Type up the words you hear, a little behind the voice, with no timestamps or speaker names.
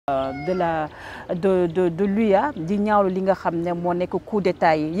de l'UA di ñaawlu li nga xam ne moo nekk coup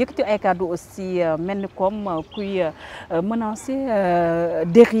d'état yi yëkkati ay kàddu aussi mel ni comme kuy menacer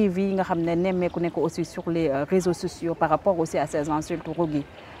dérive yi nga xam ne nemmeeku nekk aussi sur les réseaux sociaux par rapport aussi à ces insultes rougis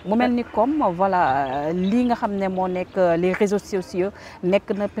mu mel ni comme voilà li nga xam ne moo nekk les réseaux sociaux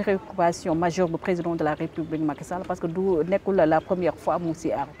nekk na préoccupation majeure bu président de la République Macky Sall parce que du nekkul la première fois mu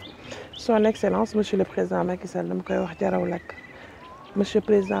si artu. Son Excellence monsieur le président Macky Sall dama koy wax jaraw lakk monsieur le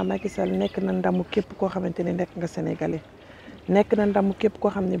président Macky Sall nekk na ndamu képp koo xamante ni nekk nga sénégalais nekk na ndamu képp koo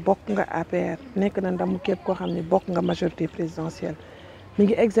xam ne bokk nga APR nekk na ndamu képp koo xam ne bokk nga majorité présidentielle mi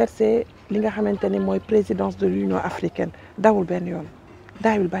ngi exercer li nga xamante ni mooy présidence de l'Union africaine dawul benn yoon.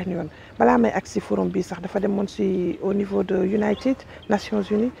 daawul benn yoon balaa may ak si forum bi sax dafa demoon si au niveau de United Nations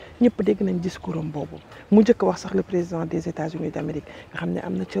Unies ñëpp dégg nañ discours am boobu mu njëkk wax sax le président des États-Unis d'Amérique nga xam ne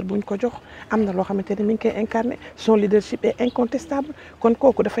am na cër buñ ko jox am na loo xamante ne mi ngi koy incarné son leadership est incontestable kon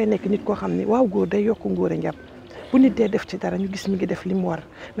kooku dafay nekk nit koo xam ne waaw góor day yokku ngóor a njàpp bu nit dee def ci dara ñu gis mi ngi def li mu war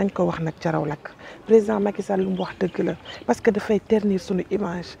nañ ko wax nag jaraw lakk président Macky Sall lu mu wax dëgg la parce que dafay ternir suñu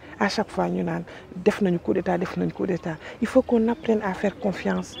image à chaque fois ñu naan def nañu coup d'état def nañu coup d'état il faut qu'on apprenne à faire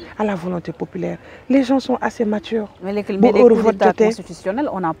confiance à la volonté populaire les gens sont assez matures. mais les coups d'état constitutionnels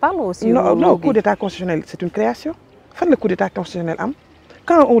on en parle aussi. non coup d'état constitutionnel c'est une création fan la coup d'état constitutionnel am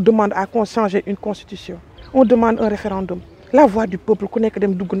quand on demande à changer une constitution on demande un référendum. La voix du peuple ku nekk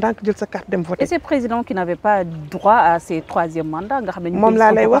dem dugg ndànk jël sa carte dem voter. Et ces présidents qui n'avaient pas droit à ces troisième mandats nga xam ne ñu moom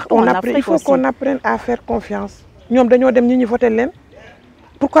laa lay wax il faut qu'on apprenne à faire confiance. ñoom dañoo dem ñi voter leen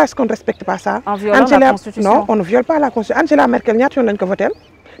pourquoi est-ce qu'on ne respecte pas ça? En violant la constitution. Non, on ne viole pas la constitution. Angela Merkel ñaata yoon lañ ko voter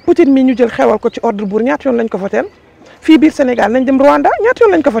Poutine mi ñu jël xewal ko ci ordre bourg ñaata yoon lañ ko voter fii biir Sénégal nañ dem Rwanda ñaata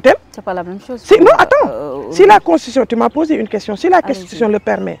yoon lañ ko voter. C'est pas la même chose. Si non attends si la constitution tu m'as posé une question si la constitution le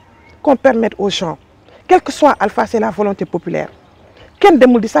permet qu'on permette aux gens quel que soit Alpha, c'est la volonté populaire. Kenn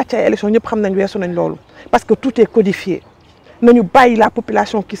demul di sàcc ay élection ñëpp xam nañ weesu nañ loolu parce que tout est codifié nañu bàyyi la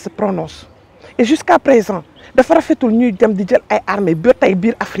population qui se prononce et jusqu'à présent dafa rafetul ñuy dem di jël ay armées ba tey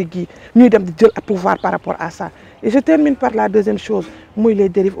biir Afrique yi ñuy dem di jël pouvoir par rapport à ça et je termine par la deuxième chose muy les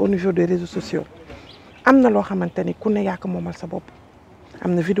dérives au niveau des réseaux sociaux am na loo xamante ni ku ne yaa ko moomal sa bopp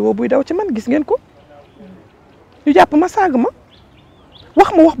am na vidéo buy daw ci man gis ngeen ko ñu jàpp ma saaga ma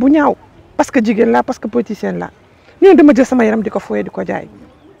wax bu ñaaw parce que jigéen la parce que politicienne la ñun dama jël sama yaram di ko fooyee di ko jaay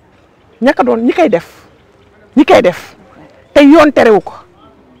ñaka doon ñi koy def te yoon terewu ko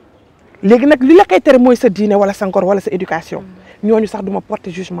léegi nag li la koy tere mooy sa diine wala sa ngor wala sa éducation ñooñu sax duma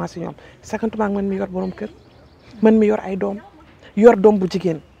porter jugement si ñoom sakantuma man mi yor borom kër man mi yor ay doom yor doom bu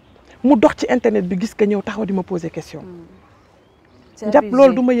jigéen mu dox ci internet bi gis ka ñëw taxaw di ma poser question njàpp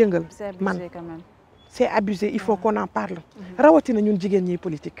loolu du ma yëngal man c'est abusé il faut qu'on en parle rawatina ñun jigéen ñi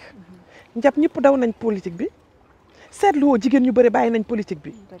politique njàpp ñëpp daw nañ politique bi seetluwoo jigéen ñu bëri bàyyi nañ politique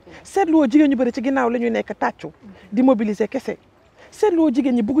bi seetluwoo jigéen ñu bëri ci ginnaaw la ñuy nekk tàccu di mobiliser kese seetluwoo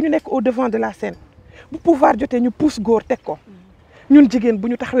jigéen ñi bëgg ñu nekk au devant de la scène bu pouvoir jotee ñu pousse góor teg ko ñun jigéen bu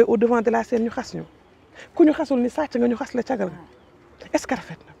ñu taxawee au devant de la scène ñu xas ñu ku ñu xasul ni sàcc nga ñu xas la cagal est-ce que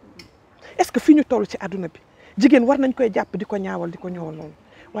rafet na est-ce que fii ñu toll ci àdduna bi jigéen war nañ koy jàpp di ko ñaawal di ko ñëwal noonu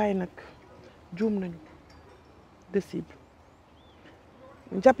waaye nag juum nañu de cible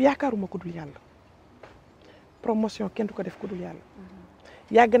njàpp yaakaaruma ko dul yàlla promotion kenn du ko def ko dul yàlla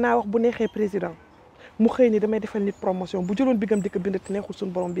yàgg naa wax bu neexee président mu xëy ni damay defal nit promotion bu jëloon bigam di ko bind te neexul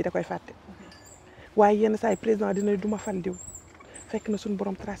suñu borom bii da koy fàtte waaye yenn saa yi président dina du ma fal diw fekk na suñu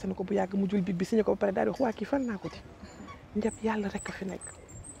borom tracé na ko bu yàgg mu jul big bi signé ko ba pare daal di wax waa kii fal naa ko ci njàpp yàlla rek a fi nekk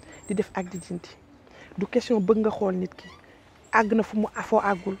di def ak di dinti du question bëgg nga xool nit ki àgg na fu mu foo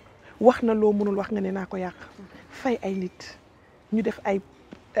àggul wax na loo mënul wax nga ne naa ko yàq fay ay nit ñu def ay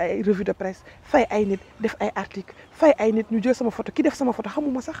revue de presse fay ay nit def ay article fay ay nit ñu jël sama photo ki def sama photo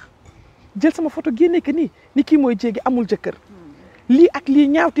xamuma sax jël sama photo génne que nii ni kii mooy Diégui amul jëkkër lii ak lii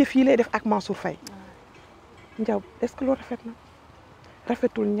ñaawtee fii lay def ak Mansour Faye njaw est-ce que loolu rafet na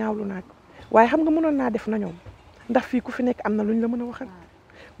rafetul ñaawlu naa ko waaye xam nga mënoon naa def na ñoom ndax fii ku fi nekk am na lu ñu la mën a waxal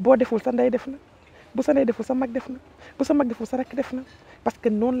boo deful sa ndey def na bu sa ndey deful sa mag def na bu sa mag deful sa rakk def na parce que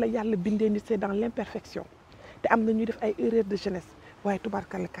noonu la yàlla bindee nit c'est dans l'imperfection te am na ñuy def ay erreurs de jeunesse waaye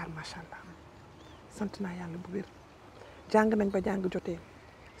tubaarkalla kaar macha allah sant naa yàlla bu wér jàng nañ ba jàng jotee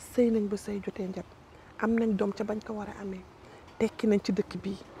sëy nañ ba sëy jotee njab am nañ doom ca bañ ko war a amee tekki nañ ci dëkk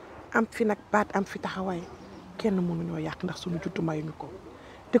bii am fi nag baat am fi taxawaay kenn mënuñoo yàq ndax suñu juddu mayuñu ko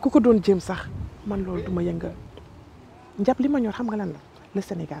te ku ko doon jéem sax man loolu du ma yëngal njab li ma ñor xam nga lan la le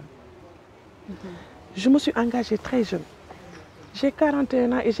Sénégal. Je me suis engagée très jeune. J'ai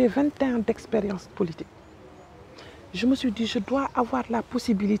 41 ans et j'ai 21 ans d'expérience politique. Je me suis dit, je dois avoir la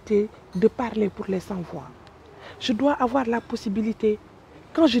possibilité de parler pour les sans-voix. Je dois avoir la possibilité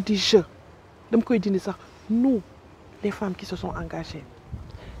quand je dis je dama koy dindi sax nous les femmes qui se sont engagées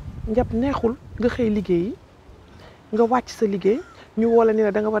njab neexul nga xëy liggéeyi nga wàcc sa liggéey ñu wala ni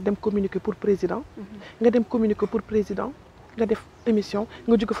la da nga war dem communiquer pour président nga dem communiquer pour président nga def émission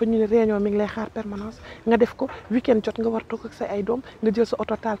nga jóge fa ñu ne réunion mi ngi lay xaar permanence nga def ko week-end jot nga war toog ak sa ay doom nga jël sa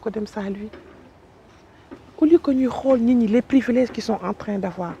oto taal ko dem Saint-Louis au lieu que ñuy xool nit ñi les privilèges qui sont en train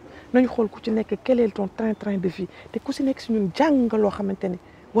d'avoir nañu xool ku ci nekk quel est ton train de vie te ku si nekk si ñun jàng nga loo xamante ni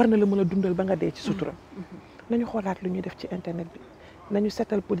war na la mën a dundal ba nga dee ci sutura nañu xoolaat lu ñuy def ci internet bi nañu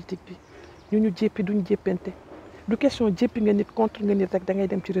seetal politique bi ñu jéppi duñ jéppante du question jéppi nga nit contre nga nit rek da ngay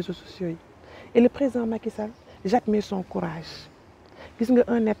dem ci réseaux sociaux yi et le président Macky Sall j'admire son courage gis nga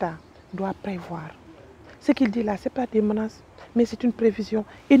un État doit prévoir ce qu'il dit là c'est pas des menaces mais c'est une prévision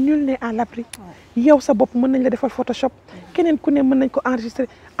et nul n'est à l'abri yow sa bopp mën nañ la defal Photoshop keneen ku ne mën nañ ko enregistrer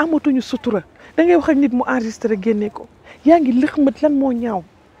amatuñu sutura da ngay wax ak nit mu enregistrer génnee ko yaa ngi lëxmat lan moo ñaaw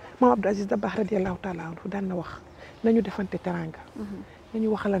Maam Abdou Aziz Dabakh radiyallahu taala anhu daan na wax nañu defante teranga nañu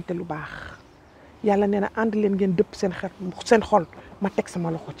waxalante lu baax yàlla nee na ànd leen ngeen dëpp seen xol ma teg sama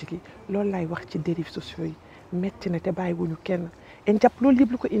loxo ci kii loolu laay wax ci dérives sociaux yi metti na te bàyyiwuñu kenn et njàpp loolu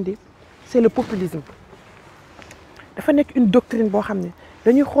yëpp lu ko indi c'est le populisme dafa nekk une doctrine boo xam ne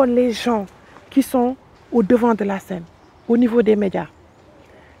dañuy xool les gens qui sont au devant de la scène au niveau des médias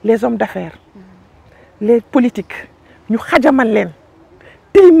les hommes d'affaires les politiques ñu xajamal leen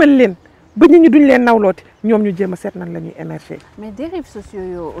tilimal leen ba nit ñi duñ leen nawlooti ñoom ñu jéem a seet nan la ñuy émerger. mais des rives sociaux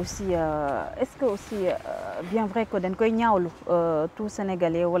yoo aussi est-ce que aussi bien vrai que dañ koy ñaawlu tout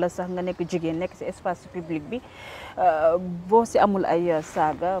Sénégalais wala sax nga nekk jigéen nekk ci espace public bi boo ci amul ay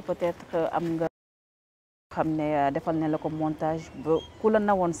saaga peut-être am nga xam ne defal ne la ko montage ba ku la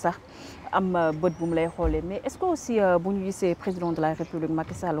nawoon sax am bët bu mu lay xoolee mais est-ce que aussi bu ñu gisee président de la République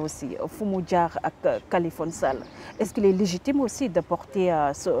Macky Sall aussi fu mu jaar ak Khalifa Sall est-ce qu'il est légitime aussi de porter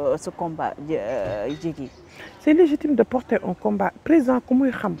ce combat Diégui? C'est légitime de porter un combat président ku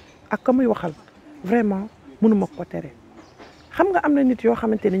muy xam ak ku muy waxal vraiment mënuma ko tere xam nga am na nit yoo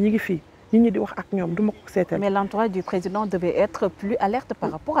xamante ne ñi ngi fii nit ñi di wax ak ñoom du ma ko seetal. Mais l'entourage du président devait être plus alerte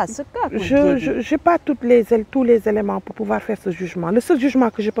par rapport à ce cas. Je n'ai pas tous les éléments pour pouvoir faire ce jugement. Le seul jugement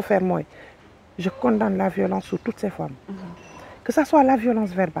que je peux faire, moi, je condamne la violence sous toutes ses formes. Que ça soit la violence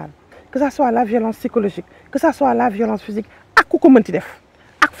verbale, que ça soit la violence psychologique, que ça soit la violence physique, ak ku ko mënti def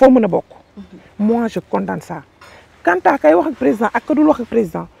ak foo mën a bokk. Moi, je condamne ça. Quant à kay wax ak président ak ka dul wax ak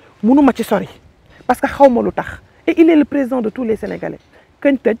président mënuma ci sori parce que xaw ma lu tax et il est le président de tous les Sénégalais.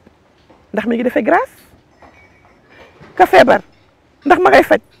 kañ tëj ndax mi ngi defee grâce ka feebar ndax ma ngay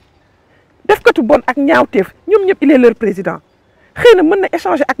faj def katu bon ak ñaawteef ñoom ñëpp il est leur président xëy na mën na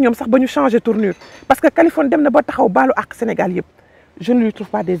échanger ak ñoom sax ba ñu changer tournure parce que Kaliphone dem na ba taxaw baalu ak Sénégal yëpp je ne lui trouve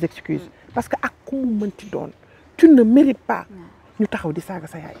pas des excuses parce que ak ku mu mënti doon tu ne mérites pas ñu taxaw di saaga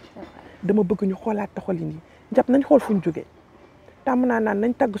sa yaay dama bëgg ñu xoolaat taxalin yi njàpp nañ xool fu ñu jógee tàmm naa naan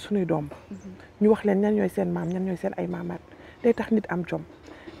nañ tagg suñuy doom ñu wax leen ñan ñooy seen maam ñan ñooy seen ay maamaat day tax nit am jom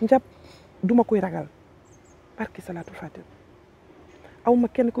njàpp duma koy ragal barki salaatul fatir aw ma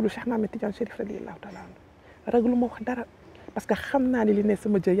kenn ku dul Cheikh Ahmed Tidiane Chérif radiyallahu taala ragalu ma wax dara parce que xam naa ne li ne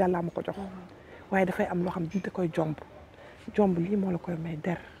sama jë yàllaa ma ko jox waaye dafay am loo xam ne da koy jomb lii moo la koy may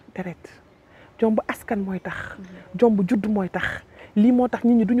deret jomb askan mooy tax jomb judd mooy tax lii moo tax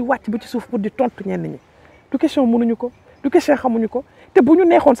nit ñi duñu wàcc ba ci suuf pour di tontu ñenn ñi du question mënuñu ko du question xamuñu ko te bu ñu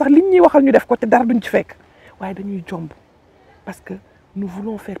neexoon sax liñ ñuy waxal ñu def ko te dara duñ ci fekk waaye dañuy jomb parce que nous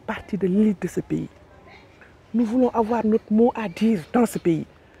voulons faire partie de l'élite de ce pays. Nous voulons avoir notre mot à dire dans ce pays.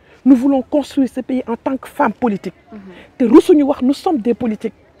 Nous voulons construire ce pays en tant que femmes politiques. Nous sommes des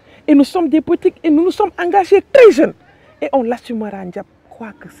politiques. Et nous sommes des politiques et nous nous sommes engagés très jeunes. Et on l'assumera,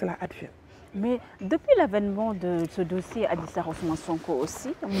 quoi que cela advienne. Mais depuis l'avènement de ce dossier Adji Sarr Ousmane Sonko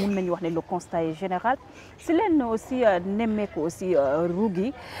aussi, le constat est général. C'est là aussi aussi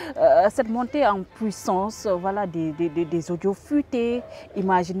Rougui, cette montée en puissance, voilà, des audios fuités,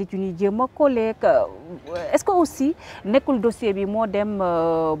 imaginez une collègue. Est-ce que aussi le dossier bi modem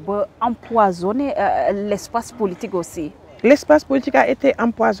empoisonner l'espace politique aussi? L'espace politique a été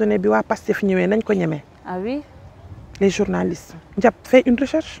empoisonné par Pastef Nio Nék Si. Ah oui? Les journalistes. J'ai fait une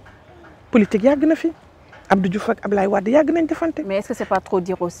recherche. Politique yàgg na fi Abdou Diouf ak Ablaye Wade yàgg nañ defante. Mais est-ce que c'est pas trop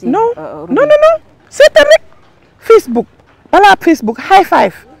dire aussi? Non non. C'est rek Facebook balaa Facebook high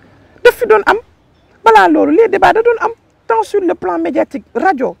five daf fi doon am balaa loolu les débats da doon am tant sur le plan médiatique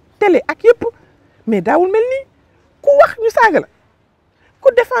radio télé ak yëpp mais daawul mel nii ku wax ñu saaga la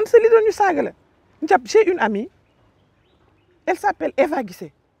ku défendre sa leader ñu saaga la njab j'ai une amie elle s'appelle Eva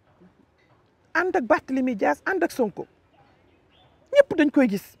Guissé ànd ak Barthélémy Dias ànd ak Sonko ñëpp dañ koy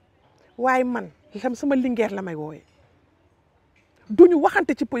gis. waaye man xam sama lingeer la may wooyee duñu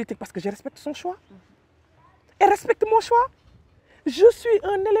waxante ci politique parce que je respecte son choix. Elle respecte mon choix. Je suis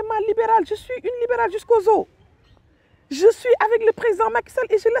un élément libéral, je suis une libérale jusqu'aux os. Je suis avec le président Macky Sall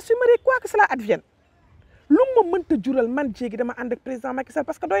et je l'assumerai quoi que cela advienne. Lu ma mënta jural man Diégui dama ànd ak président Macky Sall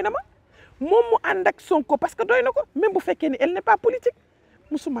parce que doy na ma moom mu ànd ak Sonko parce que doy na ko même bu fekkee ni elle n'est pas politique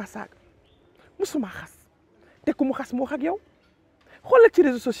musuma saaga musuma xas te ku mu xas mu wax ak yow xoolal ci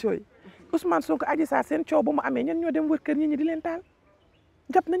réseaux sociaux yi Ousmane Sonko Adji Sarr seen coow bu mu amee ñen ñoo dem wër kër ñi di leen taal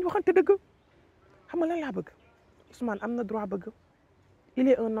jàpp nañ waxante dëgg xam nga lan laa bëgg Ousmane am na droit bëgg il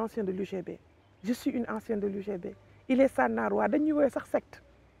est un ancien de l'UGB je suis une ancienne de l'UGB il est sànnaaruwaa dañuy woowee sax secte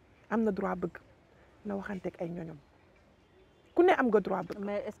am na droit bëgg na waxanteeg ay ñoñom ku ne am nga droit bëgg.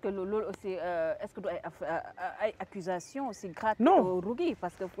 mais est-ce que loolu aussi est-ce que du ay accusations aussi graves. non Rougui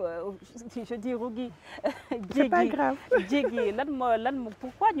parce que je dis Rougui. c'est pas grave Diégui lan moo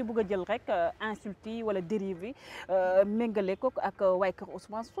pourquoi ñu bëgg a jël rek insultes yi wala dérives yi méngale ko ak waa kër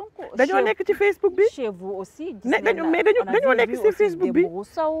Ousmane Sonko. dañoo nekk ci Facebook bi. chez vous aussi. mais dañoo nekk ci Facebook bi.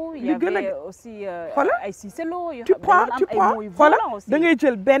 il y avait aussi ay Sociaux. tu prends voilà da ngay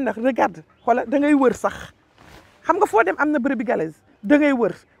jël benn regarde voilà da ngay wër sax. xam nga foo dem am na bërëbi galaise da ngay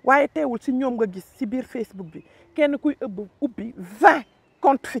wër waaye teewul si ñoom nga gis si biir Facebook bi kenn kuy ubbi 20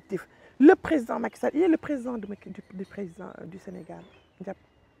 comptes fictifs le président Macky Sall il est le président du président du Sénégal Ndiap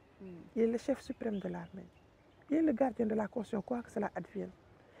il est le chef suprême de l'armée il est le gardien de la Constitution quoi que cela advienne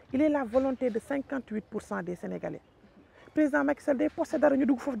il est la volonté de 58% des Sénégalais président Macky Sall day posté dara ñu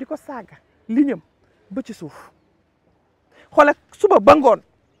dugg foofu di ko saaga li ñëm ba ci suuf xoolal suba ba ngoon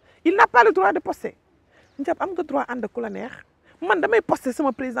il n'a pas le droit de poster Ndiap am nga droit ànd ak ku la neex man damay posté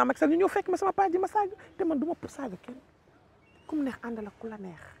sama président Macky Sall ñu ñëw fekk ma sama page di ma saaga te man du ma saaga kenn ku mu neex àndal ak ku la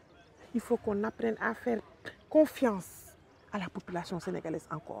neex il faut qu'on apprenne à faire confiance à la population sénégalaise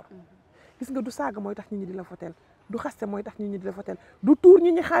encore gis nga du saaga mooy tax nit ñi di la votel du xaste mooy tax nit ñi di la votel du tuur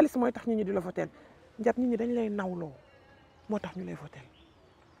nit ñi xaalis mooy tax nit ñi di la votel Ndiap nit ñi dañ lay nawloo moo tax ñu lay votel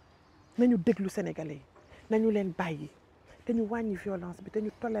nañu déglu sénégalais yi nañu leen bàyyi te ñu wàññi violence bi te ñu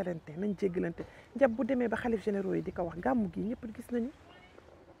tolérante nañ jéggalante Ndiap bu demee ba xalif généraux yi di ko wax gàmmu gi ñëpp gis nañu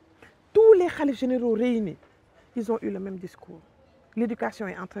tous les xalif généraux réunis ils ont eu le même discours l'éducation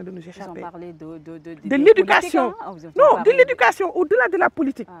est en train de nous échapper. Ils ont parlé de l'éducation non de l'éducation au-delà de la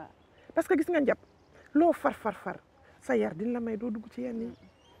politique parce que gis nga Ndiap loo far sa yar dina la may doo dugg ci yenn yi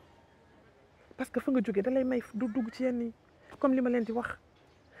parce que fa nga jógee da lay may doo dugg ci yenn yi comme li ma leen di wax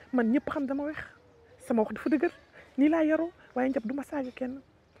man ñëpp xam dama wax sama wax dafa dëgër nii laa yaroo waaye Ndiap du ma saaga kenn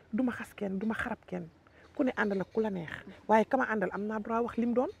du ma xas kenn du ma xarab kenn ku ne àndal ak ku la neex waaye kama àndal am naa droit wax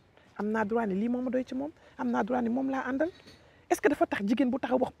lim doon am naa droit ne lii moom ma doy ci moom am naa droit ne moom laa àndal est-ce que dafa tax jigéen bu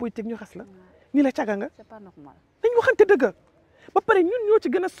taxaw wax politique ñu xas la ni la caga nga. c'est pas normal. dañu waxante dëgg ba pare ñun ñoo ci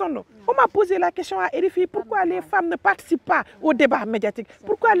gën a sonn on m'a posé la question à RFI pourquoi les femmes ne participent pas au débat médiatique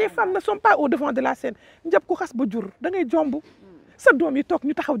pourquoi les femmes ne sont pas au devant de la scène Ndiap ku xas ba jur da ngay jomb sa doom yi toog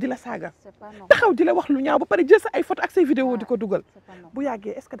ñu taxaw di la saaga taxaw di la wax lu ñaaw ba pare jël sa ay photo ak say vidéo di ko dugal bu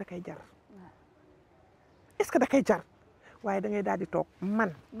yàggee est-ce que da koy jar est-ce que da koy jar waaye da ngay daal di toog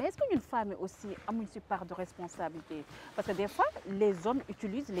man. mais est-ce que ñun femmes aussi amuñ ci part de responsabilité parce que des fois les hommes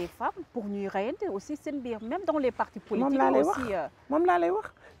utilisent les femmes pour ñuy reyante aussi seen biir même dans les partis politiques. moom laa lay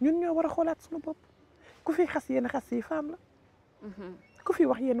wax ñun ñoo war a xoolaat suñu bopp ku fi xas yenn xas yi femme la. ku fi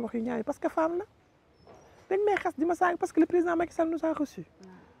wax yenn wax yu ñaaw parce que femme la. dañ may xas di ma saaga parce que le président Macky Sall nous a reçus.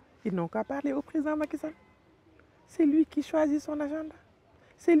 Ils n'ont qu'à parler au président Macky Sall. C'est lui qui choisit son agenda.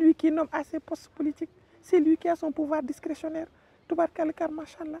 C'est lui qui nomme à ses postes politiques. C'est lui qui a son pouvoir discrétionnaire. tubaarkàlla kar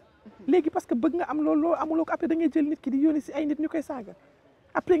macha allah. léegi parce que bëgg nga am loolu amuloo ko après da ngay jël nit ki di yónni si ay nit ñu koy saaga.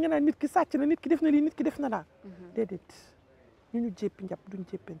 après nga naan nit ki sàcc na nit ki def na lii nit ki def na laa. déedéet ñu jéppi Ndiap duñ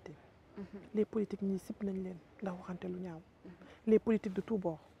jéppante. les politiques ñii sip nañ leen ndax waxante lu ñaaw. les politiques de tout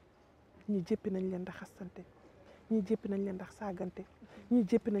bord. ñii jéppi nañ leen ndax xastante ñii jéppi nañ leen ndax saagante ñii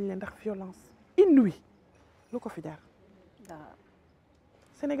jéppi nañ leen ndax violence inouïe lu ko fi jaar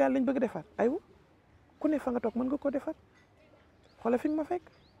Sénégal lañ bëgg defar aywa ku ne fa nga toog mën nga ko defar xoolal fi nga ma fekk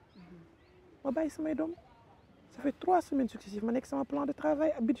ma bàyyi samay doom ça fait 3 semaines successives ma nekk sama plan de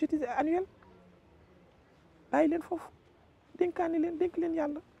travail budgétisé annuel bàyyi leen foofu dénkaani leen dénk leen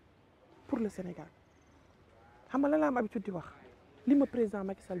yàlla pour le Sénégal xam nga la laa am habitude di wax li ma président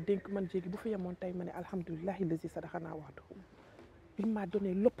Macky Sall dénk man Diégui bu fi yemoon tey ma ne alhamdulilahi lazi sadaxanaa wa'dahu il m'a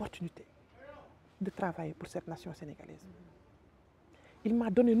donné l'opportunité de travailler pour cette nation sénégalaise il m'a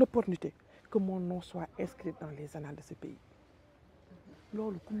donné l'opportunité que mon nom soit inscrit dans les annales de ce pays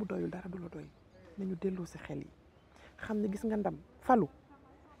loolu ku mu doyul dara du la doy nañu delloo si xel yi xam ne gis nga ndam falu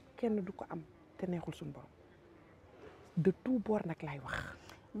kenn du ko am te neexul suñu borom de tout bord nag laay wax.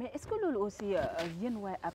 mais est-ce que loolu aussi yéen waay